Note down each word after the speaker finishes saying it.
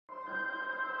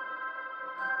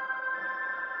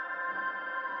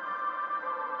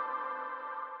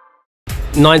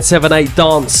978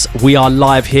 Dance. We are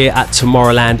live here at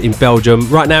Tomorrowland in Belgium.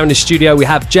 Right now in the studio we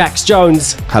have Jax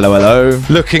Jones. Hello, hello.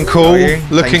 Looking cool,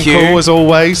 looking cool as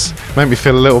always. Make me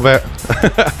feel a little bit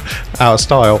out of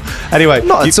style. Anyway,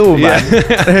 Not at all, man.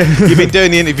 You've been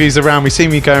doing the interviews around. We've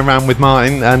seen you going around with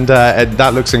Martin, and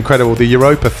that looks incredible. The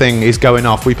Europa thing is going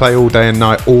off. We play all day and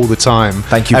night, all the time.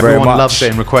 Thank you very much. Everyone loves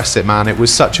it and requests it, man. It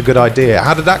was such a good idea.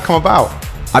 How did that come about?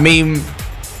 I mean,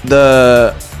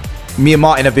 me and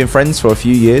Martin have been friends for a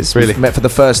few years. Really? We met for the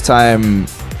first time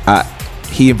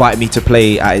he invited me to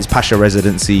play at his Pasha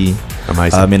residency.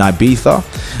 Amazing. In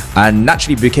Ibiza, and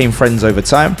naturally became friends over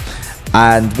time.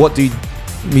 And what do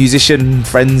musician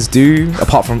friends do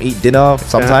apart from eat dinner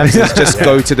sometimes? Is just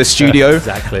go to the studio.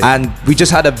 Exactly. And we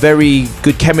just had a very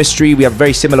good chemistry. We have a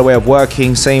very similar way of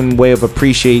working, same way of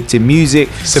appreciating music,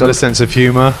 Similar sense of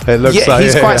humour. It looks like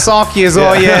he's quite sarky as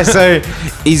well. So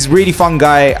he's really fun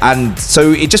guy, and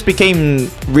so it just became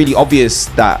really obvious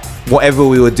that whatever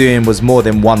we were doing was more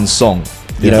than one song.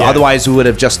 You know, otherwise we would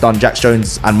have just done Jax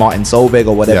Jones and Martin Solveig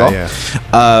or whatever.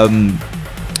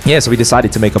 So we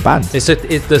decided to make a band. It's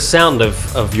the sound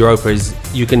of Europa is,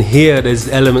 you can hear there's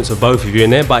elements of both of you in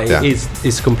there, but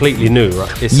it's completely new, right?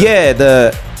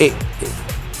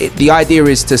 The idea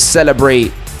is to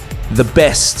celebrate the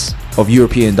best of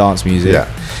European dance music.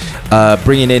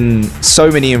 Bringing in so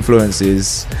many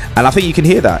influences, and I think you can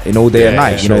hear that in All Day and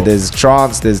Night. You know, there's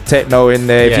trance, there's techno in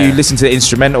there. If you listen to the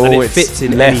instrumental, and it fits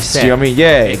in left. any set. Do you know what I mean?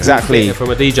 Yeah, exactly. From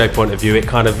a DJ point of view, it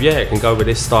kind of it can go with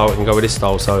this style, it can go with this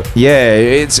style. So yeah,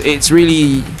 it's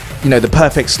really, you know, the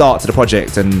perfect start to the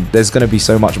project, and there's going to be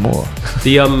so much more.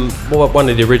 The one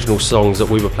of the original songs that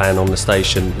we were playing on the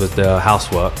station was the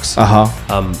Houseworks.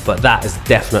 But that has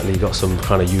definitely got some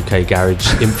kind of UK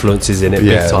garage influences in it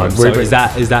big time. So is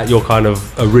that your kind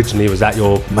of originally, was that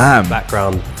your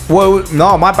background? Well,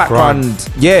 no, my background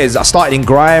is I started in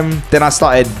grime, then I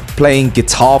started playing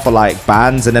guitar for like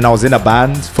bands, and then I was in a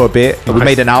band for a bit. Nice. We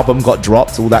made an album, got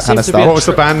dropped, all that kind of stuff. What was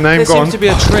the band name? There seems to be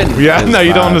a trend. No,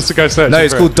 you don't want us to go searching. No,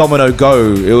 it's called Domino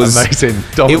Go. It was amazing.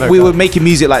 We were making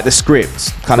music like the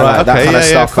Scripts, kind of like that kind of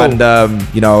stuff. Cool.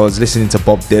 And you know, I was listening to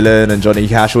Bob Dylan and Johnny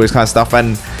Cash, all this kind of stuff.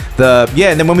 And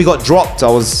and then when we got dropped, I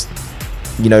was,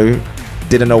 you know,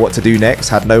 didn't know what to do next,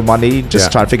 had no money,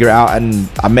 just trying to figure it out. And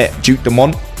I met Duke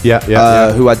Dumont,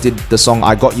 who I did the song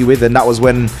I Got You With, and that was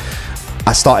when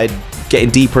I started getting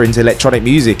deeper into electronic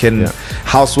music. And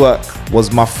Housework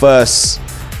was my first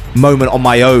moment on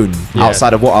my own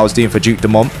outside of what I was doing for Duke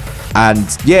Dumont. And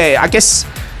I guess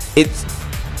it's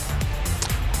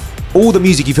all the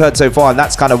music you've heard so far, and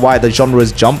that's kind of why the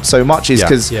genres jump so much, is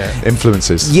because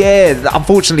influences.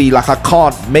 Unfortunately, like, I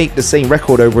can't make the same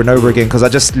record over and over again, because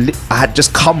I had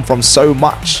just come from so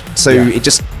much, so it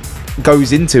just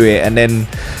goes into it, and then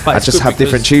I just have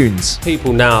different tunes.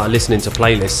 People now are listening to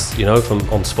playlists, you know, from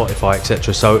on Spotify,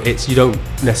 etc. So you don't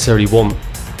necessarily want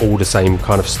all the same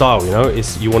kind of style, you know.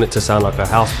 You want it to sound like a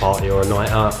house party or a night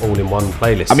out all in one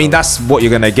playlist. I mean, that's what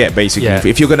you're gonna get basically.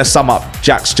 If you're gonna sum up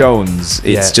Jax Jones,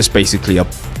 it's just basically a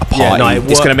party.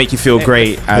 It's gonna make you feel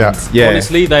great. And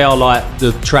honestly, they are like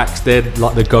the tracks. They're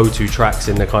like the go-to tracks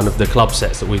in the kind of the club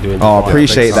sets that we do.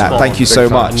 Appreciate that. Thank you so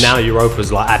much. And now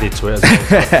Europa's like added to it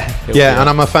as well. And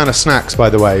I'm a fan of Snacks,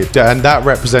 by the way, and that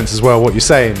represents as well what you're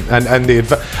saying.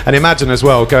 And imagine as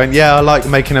well going, I like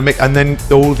making a mix, and then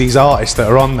all these artists that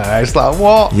are on there, it's like,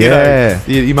 what?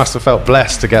 You must have felt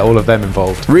blessed to get all of them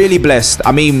involved. Really blessed.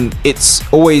 I mean, it's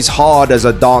always hard as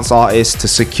a dance artist to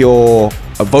secure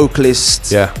a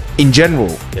vocalist in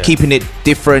general, keeping it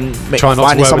different, try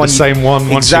not to work with the same one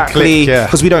exactly,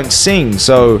 because we don't sing.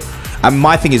 So, and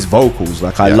my thing is vocals.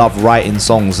 Like, I love writing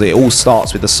songs. It all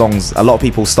starts with the songs. A lot of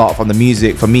people start from the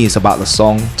music. For me, it's about the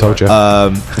song. Told you. We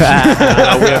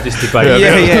have this debate.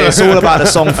 It's all about the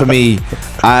song for me.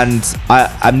 And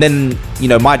then, you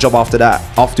know, my job after that,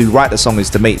 after we write the song, is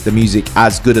to make the music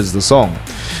as good as the song,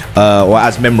 or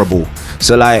as memorable.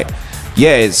 So, like,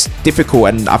 it's difficult,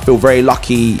 and I feel very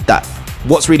lucky that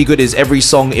what's really good is every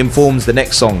song informs the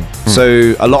next song.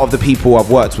 So a lot of the people I've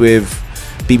worked with,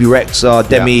 BB Rexa,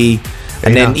 Demi,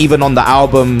 and then even on the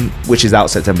album, which is out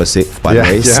September 6th, by the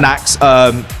way, Snacks,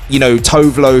 you know,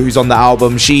 Tovlo, who's on the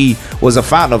album, she was a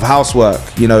fan of Housework.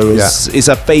 You know, it's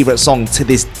her favorite song to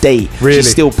this date. She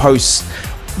still posts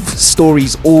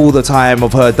stories all the time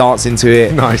of her dancing to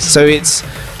it. Nice. So it's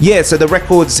so the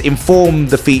records inform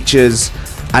the features,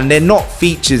 and they're not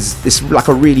features, it's like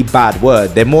a really bad word,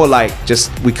 they're more like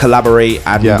just we collaborate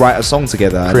and write a song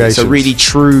together. And it's a really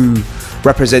true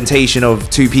representation of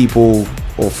two people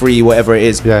or three, whatever it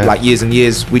is, like years and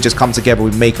years, we just come together,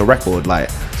 we make a record. Like,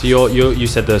 So you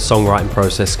said the songwriting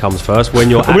process comes first.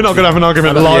 When you're we're not going to have an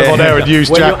argument live on air and use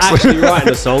when Jack's. You're actually writing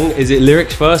a song, is it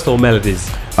lyrics first or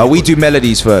melodies? We do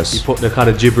melodies first. You put the kind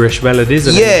of gibberish melodies.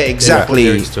 And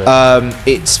exactly.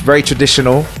 It's very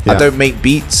traditional. I don't make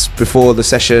beats before the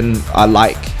session.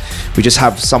 We just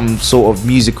have some sort of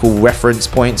musical reference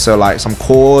point, so like some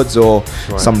chords or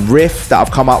some riff that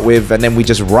I've come up with, and then we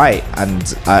just write.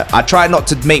 And I try not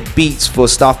to make beats for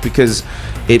stuff because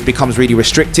it becomes really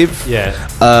restrictive.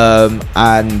 And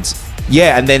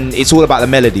then it's all about the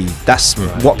melody. That's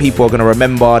what people are going to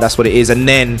remember. That's what it is. And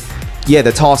then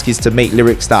the task is to make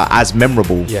lyrics that are as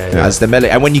memorable as the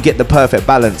melody. And when you get the perfect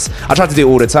balance, I try to do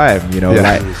it all the time, you know,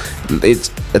 like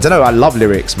it's, I don't know, I love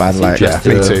lyrics, man. Like, me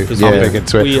too. I'm big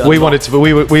into it.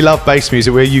 We love bass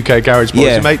music. We're UK garage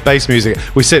boys. We make bass music.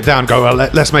 We sit down and go, well,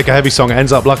 let's make a heavy song. It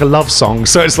ends up like a love song.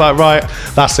 So it's like, right,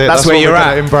 that's it. That's where what you're we're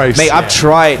at. Embrace. Mate, I've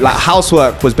tried, like,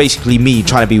 Housework was basically me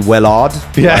trying to be well-hard.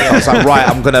 I was like, right,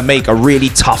 I'm gonna make a really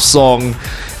tough song,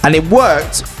 and it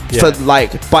worked. For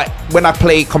but when I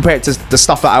compare it to the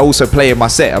stuff that I also play in my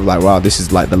set, I'm like, wow, this is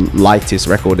like the lightest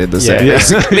record in the set,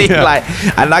 basically. Like,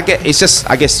 and I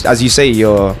guess as you say,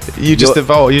 you just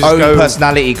evolve. Your own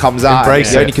personality comes out.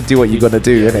 You only can do what you're gonna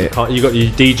do, innit? You got your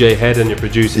DJ head and your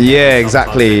producer. Yeah,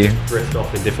 exactly. Drift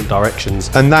off in different directions,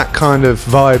 and that kind of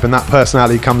vibe and that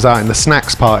personality comes out in the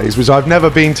snacks parties, which I've never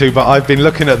been to, but I've been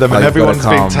looking at them, and everyone's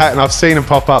been and I've seen them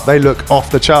pop up. They look off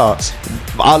the charts.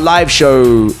 Our live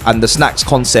show and the snacks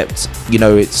concept, you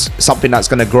know, it's something that's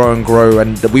going to grow and grow,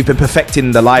 and we've been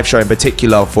perfecting the live show in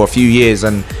particular for a few years,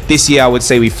 and this year I would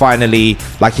say we finally,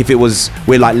 like,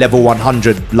 we're like level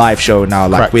 100 live show now,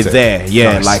 like we're there.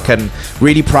 Nice. Like, and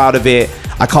really proud of it.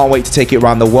 I can't wait to take it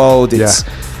around the world. It's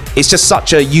just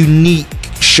such a unique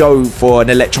show for an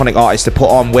electronic artist to put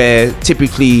on, where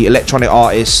typically electronic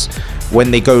artists, when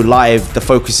they go live, the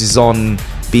focus is on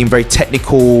being very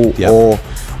technical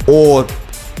or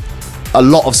a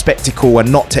lot of spectacle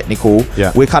and not technical.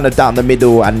 We're kind of down the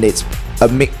middle, and it's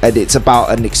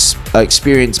about an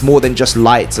experience more than just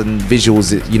lights and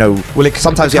visuals. You know,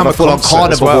 sometimes we have a full-on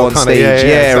carnival on stage,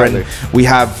 and we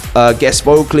have guest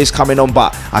vocalists coming on.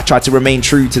 But I try to remain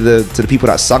true to the people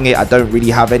that sung it. I don't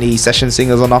really have any session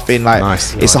singers or nothing. Like,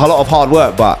 it's a lot of hard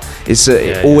work, but it's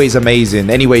always amazing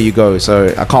anywhere you go.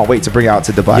 So I can't wait to bring it out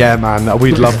to Dubai. Yeah, man,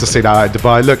 we'd love to see that out in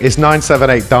Dubai. Look, it's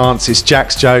 978 Dance. It's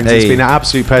Jax Jones. It's been an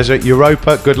absolute pleasure.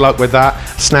 Europa, good luck with that.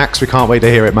 Snacks, we can't wait to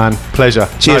hear it, man. Pleasure.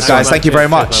 Cheers, guys. Thank you very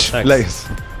much. Ladies.